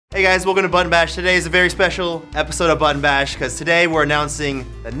Hey guys, welcome to Button Bash. Today is a very special episode of Button Bash because today we're announcing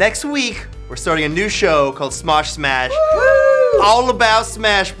that next week we're starting a new show called Smosh SMASH. Woo! All about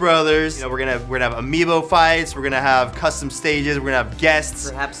Smash Brothers. You know, we're gonna have amiibo fights. We're gonna have custom stages. We're gonna have guests.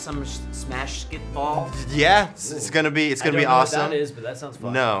 Perhaps some Smash Skitball. Yeah, it's gonna be awesome. I don't know what that is, but that sounds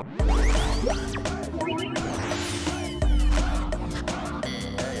fun. No.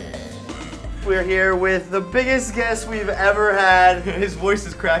 We're here with the biggest guest we've ever had. His voice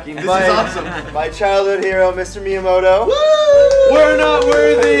is cracking. This is awesome. My childhood hero, Mr. Miyamoto. Woo! We're not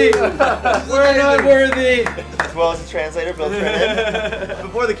worthy. We're not worthy. As well as a translator, Bill Trennan.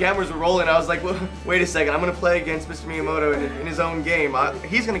 Before the cameras were rolling, I was like, well, wait a second, I'm gonna play against Mr. Miyamoto in his own game.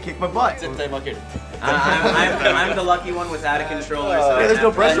 He's gonna kick my butt. I'm the lucky one without a controller. So yeah, there's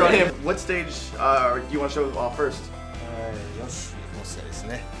no pressure on him. What stage do you want to show off first?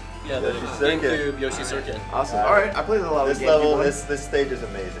 Yeah, the GameCube Yoshi Circuit. Awesome. All right, I played a lot of this level. This stage is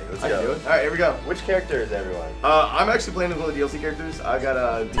amazing. Let's go. Do it. All right, here we go. Which character is everyone? I'm actually playing with all the DLC characters. I got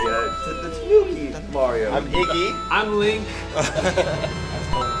the Tanuki Mario. I'm Iggy. I'm Link.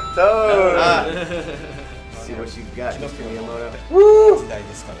 Toad. See what you got, Mr. Miyamoto. Woo!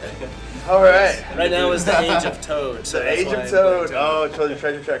 All right. Right now is the age of Toad. The age of Toad. Oh,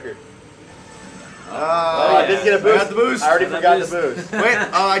 treasure checker. I didn't get a boost. I got the boost. I already forgot the boost. Wait,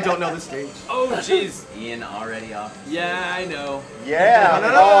 I don't know this stage. Oh, jeez. Ian already off. Yeah, I know. Yeah.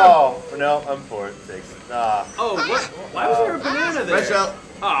 No, I'm for it. Oh, what? Why was there a banana there? Red shell.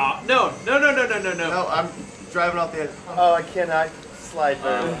 Oh, no. No, I'm driving off the edge. Oh, I cannot slide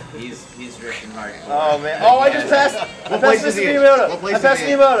very well. He's drifting hard. Oh man. Oh, I just passed. What place is he in? I passed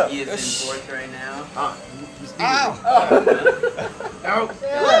Miyamoto. He is in fourth right now. Ow! Oh,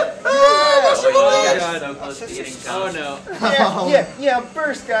 you guys are so close to getting Oh jumped. no. Yeah,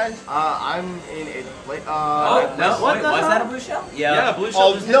 burst, guys. I'm in a place. No, what? Was that a blue shell? Yeah, blue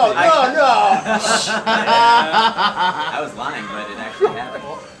shell. Oh, no. I was lying, but it actually happened.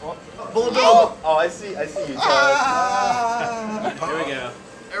 Bullet bill. Oh, I see you, Toad. Here we go.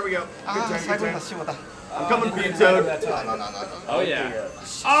 There we go. Good turn. I'm coming for you, Toad. Oh yeah.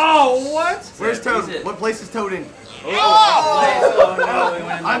 Oh, what? Where's Toad? What place is Toad in? Oh no, we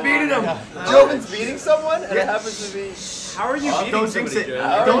went in the I'm beating him. Jovin's beating someone, and it happens to be. How are you beating Don't somebody, jinx it.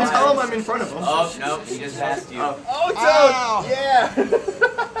 Joe? Don't tell him I'm in front of him. Oh no, he just passed you. Oh, Toad! Yeah.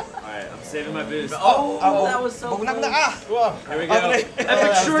 Alright, I'm saving my boost. Oh, that was so close. Here we go.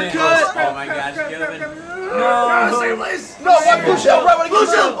 Epic shortcut! Oh my gosh, Jovin. No, same place. No, one blue shell, right when I Blue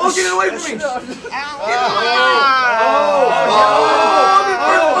shell. Oh, get it away from me.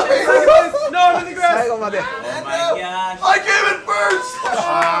 No, I'm in the grass! Oh my gosh. I came in first.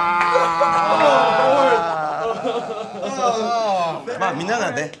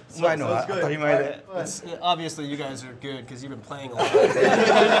 Obviously, you guys are good because you've been playing a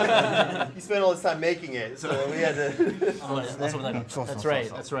lot. He spent all his time making it, so we had to. That's right,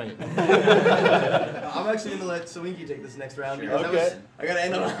 that's right. I'm actually gonna let Swinky take this next round because I gotta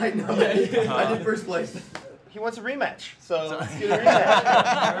end on a high note. I did first place. He wants a rematch, so let's get a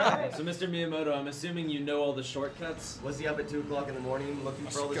rematch. Alright, so Mr. Miyamoto, I'm assuming you know all the shortcuts? Was he up at 2 o'clock in the morning looking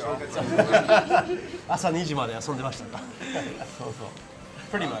for all the shortcuts?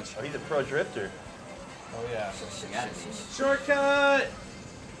 Pretty much. Oh, he's a pro drifter. Oh yeah. Shortcut!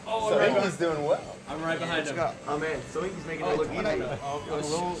 Oh, So Iggy's doing well. I'm right behind him. Oh man, Swinky's making it look easy. I'm a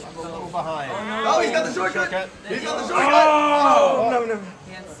little behind. Oh, he's got the shortcut! He's got the shortcut! Oh! No.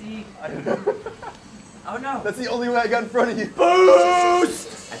 Can't see. Oh no. That's the only way I got in front of you.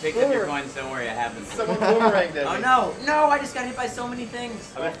 Boost! I picked up your coins, don't worry, it happens. Someone boomeranged at me. Oh no, I just got hit by so many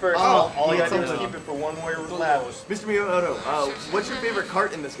things. I'm at first. Oh, all I gotta do is something. keep it for one more lap. Mr. Miyamoto, what's your favorite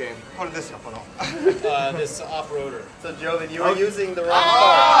cart in this game? This off-roader. So Joven, you were using the wrong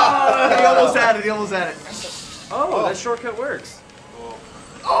card. He almost had it, he almost had it. Oh, that shortcut works.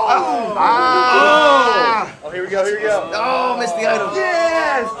 Oh, here we go. Oh, missed the item.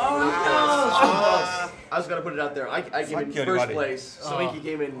 Yes! Oh no! I was gonna put it out there. I came in first place. Swinky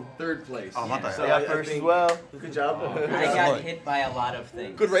came in third place. So I got first as well. Good job. I got hit by a lot of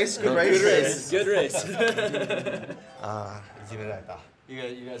things. Good race. Good race. You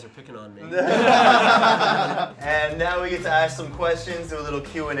guys are picking on me. And now we get to ask some questions, do a little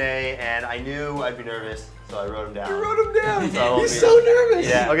Q&A, and I knew I'd be nervous, so I wrote them down. You wrote him down. So He's so nervous.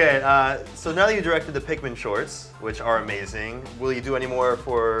 Yeah. Okay. So now that you directed the Pikmin shorts, which are amazing, will you do any more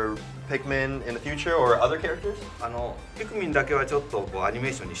for Pikmin in the future or other characters? ピクミンだけはちょっとこうアニメ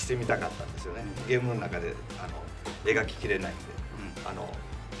ーションにしてみたかったんですよね。ゲームの中で描ききれないんで、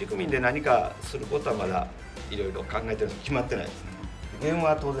ピクミンで何かすることはまだいろいろ考えてるんですけど決まってないですね。ゲーム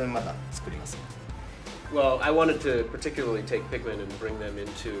は当然まだ作ります。Well, I wanted to particularly take Pikmin and bring them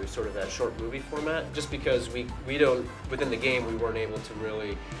into sort of that short movie format, just because we don't, within the game, we weren't able to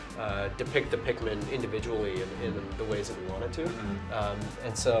really depict the Pikmin individually in the ways that we wanted to.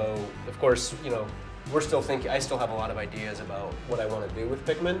 And so, of course, you know, we're still thinking, I still have a lot of ideas about what I want to do with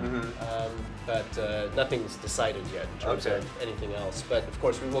Pikmin, but nothing's decided yet in terms of anything else. But of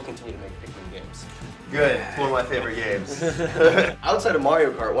course, we will continue to make Pikmin games. Good. It's one of my favorite games. Outside of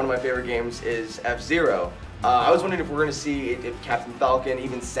Mario Kart, one of my favorite games is F-Zero. I was wondering if we're going to see if Captain Falcon,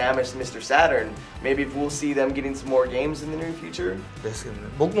 even Samus, Mr. Saturn, maybe if we'll see them getting some more games in the near future. ですけどね、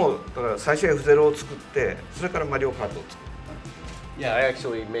僕もだから最初 F0 を作って、それからマリオカートを作る。Yeah, I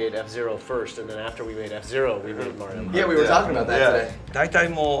actually made F-Zero first, and then after we made F-Zero, we made Mario Kart. Yeah, we were talking about that today. 大体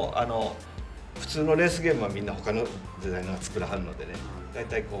もう普通のレースゲームはみんな他のデザイナーが作らはるのでね、大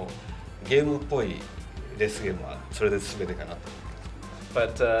体こうゲームっぽいレースゲームはそれで全てかなと。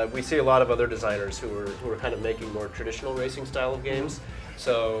But we see a lot of other designers who are kind of making more traditional racing style of games.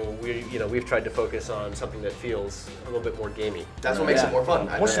 So we've tried to focus on something that feels a little bit more gamey. That's what makes it more fun.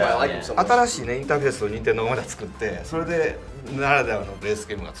 That's why I like them so much. 新しいねインターフェースを任天堂がまだ作って、それでならではのレース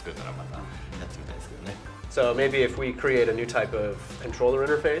ゲームが作れたらまたやってみたいですけどね。So maybe if we create a new type of controller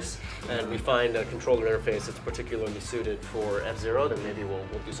interface and we find a controller interface that's particularly suited for F-Zero, then maybe we'll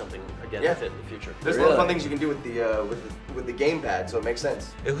do something again with it in the future. There's a lot of fun things you can do with the gamepad, so it makes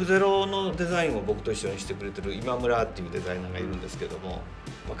sense. F0 のデザインを僕と一緒にしてくれてる今村っていうデザイナーがいるんですけども、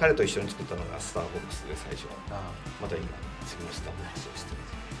彼と一緒に作ったのがスターボックスで最初。また今次のスターボックスをしてる。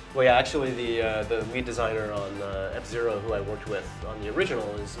Well, yeah, actually the lead designer on F-Zero who I worked with on the original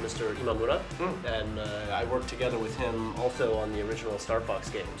is Mr. Imamura, and I worked together with him also on the original Star Fox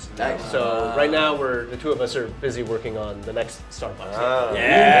games. Nice. So right now the two of us are busy working on the next Star Fox game.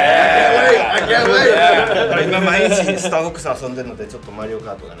 Yeah! I can't wait! 今毎日スターボックス遊んでるのでちょっとマリオ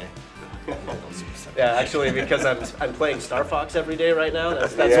カートがね。Yeah, actually, because I'm playing Star Fox every day right now.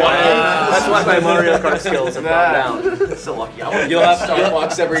 That's why my Mario Kart skills have gone down. So lucky. You'll have Star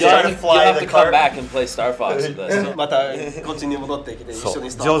Fox every day. You'll have to come back and play Star Fox with us. またこっちに戻ってきて一緒に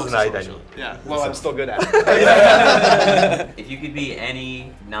Star Fox 上手な間に。Yeah, well, I'm still good at it. If you could be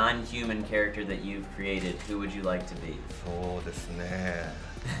any non-human character that you've created, who would you like to be? そうですね。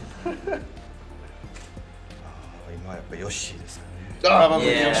今やっぱヨッシーですかね。Yeah,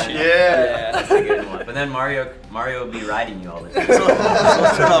 that's a good one. But then Mario would be riding you all the time.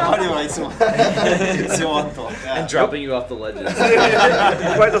 And dropping you off the ledges.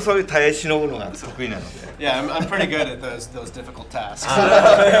 割とそういう耐え忍ぶのが得意なので。Yeah, I'm pretty good at those difficult tasks.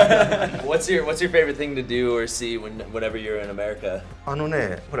 What's your favorite thing to do or see whenever you're in America?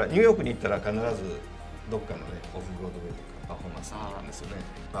 ね、ほらニューヨークに行ったら必ずどっかのねオフロードウェイとかパフォーマンスがあるんですよね。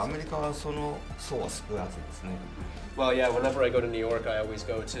アメリカはその層はすごい厚いですね。Well, yeah, whenever I go to New York, I always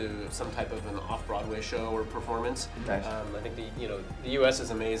go to some type of an off-Broadway show or performance. Nice. I think the U.S.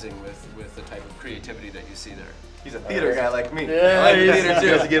 is amazing with the type of creativity that you see there. He's a theater guy like me. Yeah, I like theater too.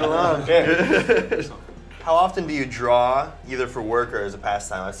 You guys get along. How often do you draw, either for work or as a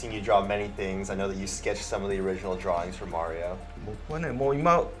pastime? I've seen you draw many things. I know that you sketched some of the original drawings for Mario. 僕はね、もう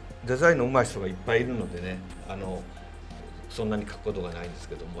今デザインの上手い人がいっぱいいるのでね、そんなに描くことがないんです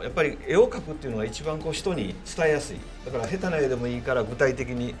けども、やっぱり絵を描くっていうのが一番こう人に伝えやすい。だから下手な絵でもいいから具体的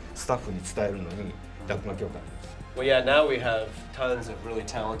にスタッフに伝えるのに落書きを描くんです。Well, yeah, now we have tons of really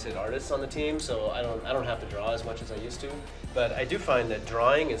talented artists on the team, so I don't have to draw as much as I used to. But I do find that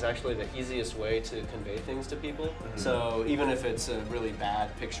drawing is actually the easiest way to convey things to people. So even if it's a really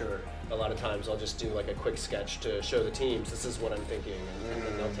bad picture, a lot of times I'll just do like a quick sketch to show the teams this is what I'm thinking, and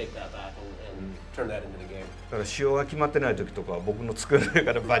then they'll take that back and turn that into the game. だから仕様が決まってない時とかは僕の机の上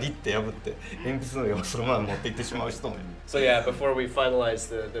からバリって破って鉛筆の上をそのまま持って行ってしまう人もいる。So yeah, before we finalize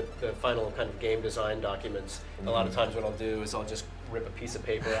the final kind of game design documents, a lot of times what I'll do is I'll just rip a piece of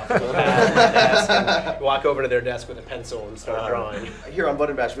paper off the desk and walk over to their desk with a pencil and start drawing. Here on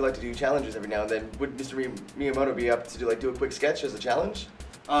Button Bash, we like to do challenges every now and then. Would Mr. Miyamoto be up to do a quick sketch as a challenge?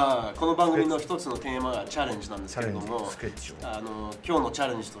 この番組の一つのテーマがチャレンジなんですけれども、今日のチャ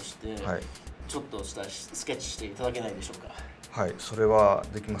レンジとしてちょっとしたスケッチしていただけないでしょうか。はい、それは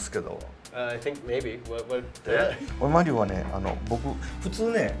できますけど。I think maybe. What? マリオはね、僕普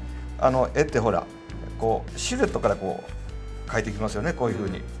通ね、絵ってほら、こうシルエットからこう描いていきますよね、こういう風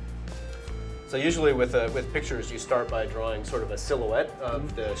に。So usually with pictures, you start by drawing sort of a silhouette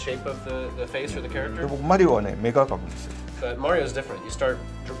of the shape of the face or the character. 僕マリオはね、目が描くんですよ。But Mario is different. You start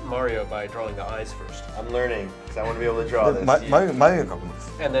Mario by drawing the eyes first. I'm learning because I want to be able to draw this. 眉毛描くんで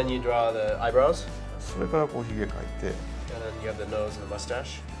す。And then you draw the eyebrows. それからこうひげ描いて。And then you have the nose and the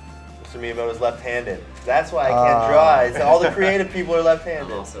mustache. Mr. Miyamoto is left-handed. That's why I can't draw. It's all the creative people are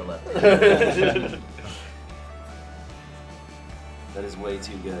left-handed. I'm also left-handed. That is way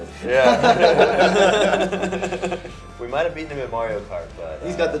too good. Yeah. We might have beaten him at Mario Kart, but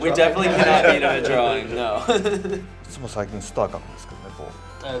He's got the We drawing. definitely cannot beat him at drawing, no. いつも最近スター書くんですけどねこ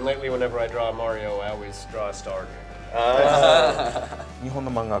And lately, whenever I draw Mario, I always draw a star. う日本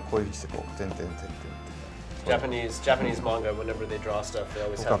の漫画はこういうふうにしてこう点々点々 Japanese manga, whenever they draw stuff, they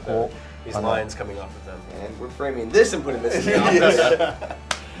always have these lines coming off of them. And we're framing this and putting this in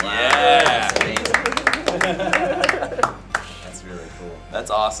Yeah, that's amazing. That's really cool. That's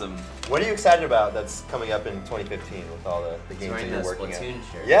awesome. What are you excited about that's coming up in 2015 with all the games that wearing you're the working Splatoon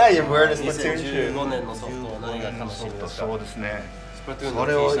on? shirt. Yeah, you're wearing a Splatoon shirt. 2015年のソフト何が楽しみですか？そうですね Splatoon そ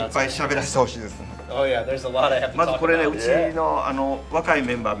れをいっぱい喋らせてほしいですね Oh yeah, there's a lot I have to まず talk これね about. うちの若い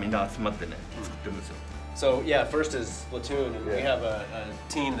メンバーみんな集まってね作ってるんですよ So yeah, first is Splatoon, and we have a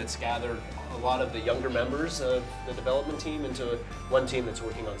team that's gathered a lot of the younger members of the development team into one team that's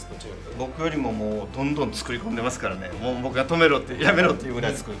working on Splatoon. 僕よりももうどんどん作り込んでますからねもう僕が止めろってやめろっていうぐら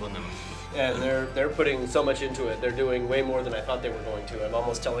い作り込んでます And they're putting so much into it. They're doing way more than I thought they were going to. I'm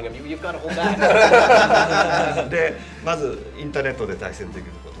almost telling them, you've got to hold back. でまずインターネットで対戦でき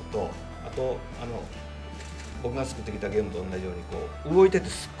ることとあと僕が作ってきたゲームと同じようにこう動いてて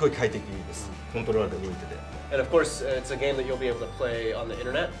すっごい快適ですコントローラーで動いてて And of course, it's a game that you'll be able to play on the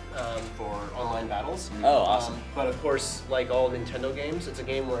internet for online battles. Oh, awesome. But of course, like all Nintendo games, it's a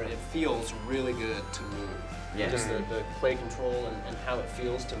game where it feels really good to move. Yeah. Just the play control and how it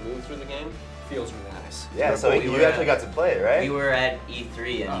feels to move through the game feels really nice. Yeah, so We you were actually got to play it, right? We were at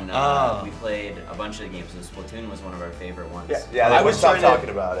E3 and we played a bunch of the games. So Splatoon was one of our favorite ones. Yeah, I I was was stop trying to- talking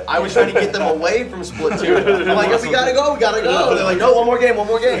about it. I was trying to get them away from Splatoon. I'm like, we gotta go. They're like, no, one more game.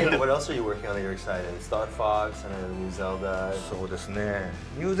 What else are you working on that you're excited? Star Fox and a new Zelda. そうですね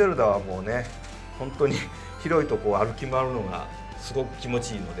ニューゼルダはもうね本当に広いとこを歩き回るのがすごく気持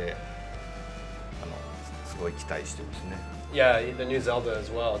ちいいのですごい期待してますね Yeah, the new Zelda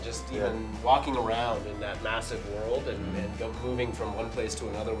as well. Just even walking around in that massive world and moving from one place to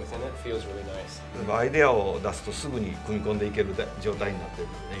another within it feels really nice. アイデアを出すとすぐに組み込んでいける状態になってる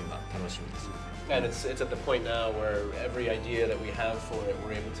ので今楽しみです And it's at the point now where every idea that we have for it,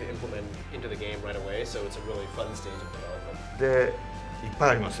 we're able to implement into the game right away. So it's a really fun stage of development. でいっぱい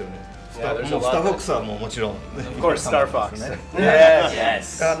ありますよね Yeah, there's a もう lot スターフォックスはもうもちろん Of course, Star Fox. ね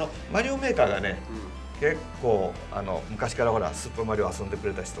Yes. マリオメーカーがね、結構昔からほらスーパーマリオ遊んでく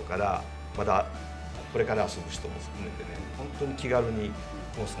れた人からまだこれから遊ぶ人も含めてね本当に気軽に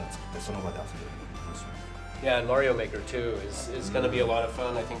コースが作ってその場で遊べるの楽しみ Yeah, and Mario Maker 2 is going to be a lot of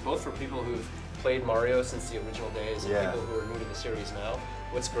fun. I think both for people who've played Mario since the original days and people who are new to the series now.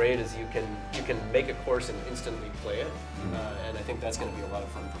 What's great is you can make a course and instantly play it, and I think that's going to be a lot of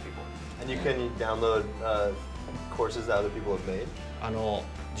fun for people. And you can download courses that other people have made.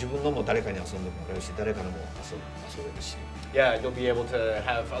 自分のも誰かに遊んでもらえるし誰かのも遊べるし Yeah, you'll be able to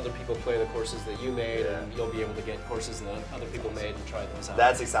have other people play the courses that you made, and you'll be able to get courses that other people made and try those out.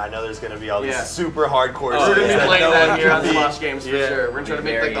 That's exciting. I know there's going to be all these Yeah. super hard courses. We're gonna be that playing no that one here can on beat. Smosh games for sure. We're gonna try to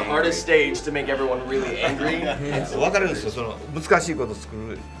make like the Very hardest stage to make everyone really angry. 分かるんですよその難しいことを作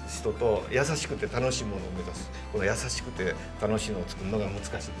る人と優しくて楽しいものを目指すこの優しくて楽しいのを作るのが難し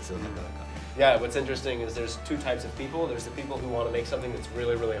いですよなかなか Yeah, what's interesting is there's two types of people. There's the people who want to make something that's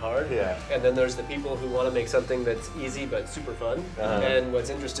really, really hard. Yeah. And then there's the people who want to make something that's easy but super fun. And what's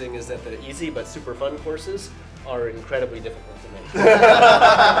interesting is that the easy but super fun courses are incredibly difficult to make.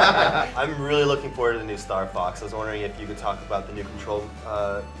 I'm really looking forward to the new Star Fox. I was wondering if you could talk about the new control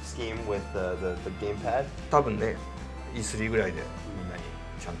scheme with the gamepad. 多分ね E3 ぐらいでみんなに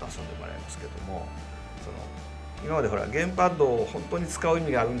ちゃんと遊んでもらえますけどもその今までほらゲームパッドを本当に使う意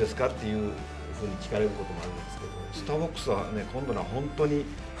味があるんですかっていうふうに聞かれることもあるんですけどスターボックスはね今度は本当に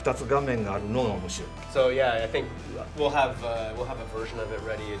2つ画面があるのが面白い So yeah, I think we'll have a version of it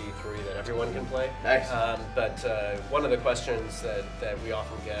ready at E3 that everyone can play. Excellent. But one of the questions that we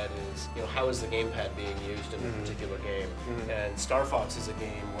often get is, how is the gamepad being used in a particular game? And Star Fox is a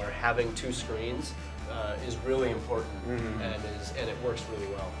game where having two screens is really important and it works really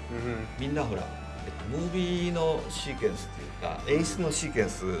well. みんなほらムービーのシーケンスっていうか演出のシーケン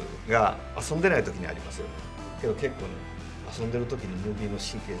スが遊んでない時にありますよねけど結構ね遊んでる時にムービーの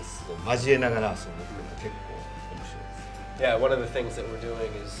シーケンスを交えながら遊ぶっていうのは結構面白いです Yeah, one of the things that we're doing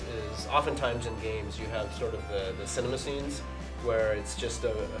is oftentimes in games you have sort of the cinema scenes where it's just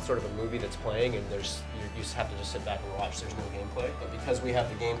a sort of a movie that's playing and you just have to just sit back and watch, there's no gameplay. But because we have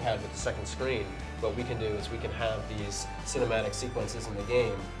the gamepad with the second screen, what we can do is we can have these cinematic sequences in the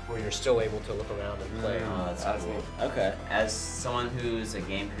game where you're still able to look around and play. Oh, that's cool. Okay. As someone who's a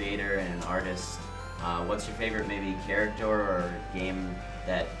game creator and an artist, What's your favorite maybe character or game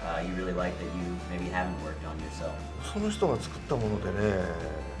that you really like that you maybe haven't worked on yourself? その人が作ったものでね、ちょっとわ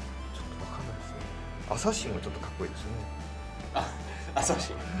かんないですね。アサシンはちょっとかっこいいですね。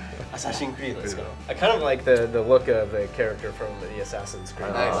Assassin's Creed, let's go. I kind of like the look of a character from the Assassin's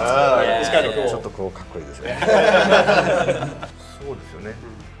Creed. Nice. It's kind of ちょっ cool. とこうかっこいいですね。そうですよね。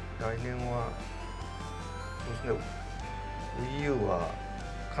来年はそうですね。Wii U は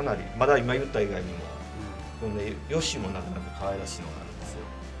かなりまだ今言った以外にも、ヨシもなかなか可愛らしいのがあるんですよ。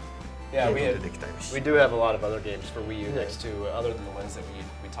Yeah, ゲームでできたりし we do have a lot of other games for Wii U next to other than the ones that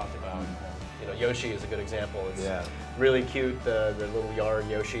we talked about. You know, Yoshi is a good example. It's really cute. The little yarn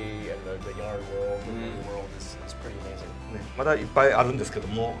Yoshi and the yarn world, the Wii world is pretty amazing. ね、まだいっぱいあるんですけど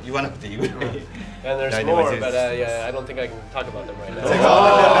も言わなくていいぐらい。 And there's Dynamite more, is- but yeah, I don't think I can talk about them right now.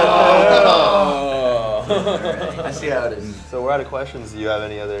 I see how it is. So we're out of questions. Do you have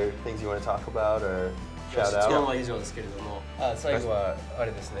any other things you want to talk about or shout 質問 out? は以上ですけれども、最後はあ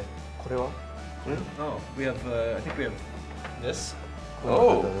れですね。これは? Oh, we have. I think we have this.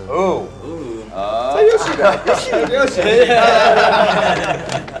 Oh. Ooh.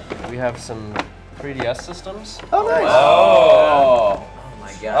 We have some 3DS systems. Oh, nice. Oh. Oh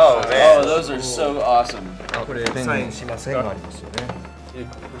my gosh. Oh, man. Oh, those are so awesome. これペンサインしますかペンがありますよね。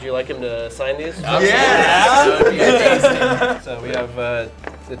Would you like him to sign these? Yeah. So we have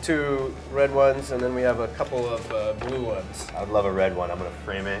the two red ones, and then we have a couple of blue ones. I'd love a red one. I'm gonna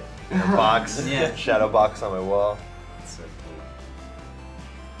frame it in a box, Yeah. shadow box on my wall. That's so cool.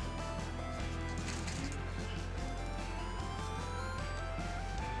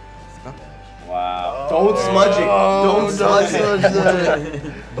 Wow. Don't smudge it. Don't smudge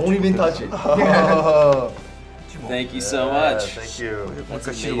it. Don't even touch it. Thank you so much. Thank you. もう一 That's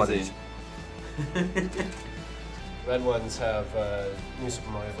回シルバーで amazing. Red ones have New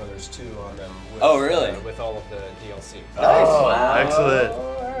Super Mario Brothers 2 on them. With, Oh, really? With all of the DLC. Wow. Excellent.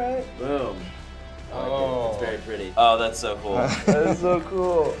 Boom. Oh, It's very pretty. Oh, that's so cool. That is so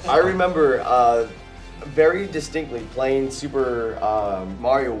cool. I remember very distinctly playing Super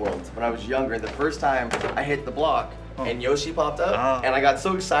Mario World when I was younger. The first time I hit the block and Yoshi popped up, and I got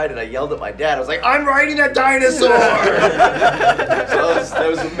so excited I yelled at my dad. I was like, "I'm riding a dinosaur!" So that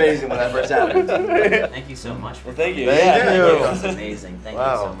was amazing when that first happened. Thank you so much. Well, thank you. Thank Yeah. you. That was amazing. Thank you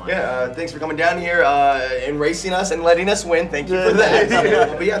so much. Yeah, thanks for coming down here and racing us and letting us win. Thank you for that.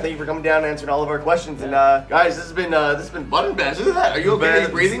 But yeah, thank you for coming down and answering all of our questions. And guys, this has been Button Bash. Look at that. Are you okay? Are you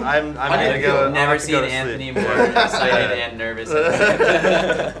breathing? I'm How do you gonna feel? go. I've never I'll have to go seen to Anthony sleep. more excited and nervous.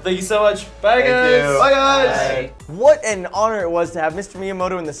 Thank you so much. Bye, Thank guys. you. Bye guys. Bye. What an honor it was to have Mr.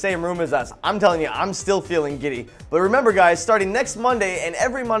 Miyamoto in the same room as us. I'm telling you, I'm still feeling giddy. But remember guys, starting next Monday and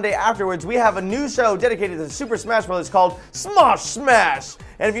every Monday afterwards, we have a new show dedicated to Super Smash Bros. Called Smosh SMASH.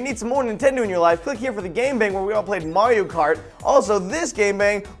 And if you need some more Nintendo in your life, click here for the Game Bang where we all played Mario Kart. Also this Game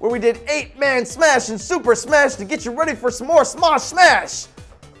Bang where we did 8-man Smash and Super Smash to get you ready for some more Smosh SMASH.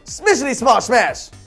 Smishity Smosh SMASH.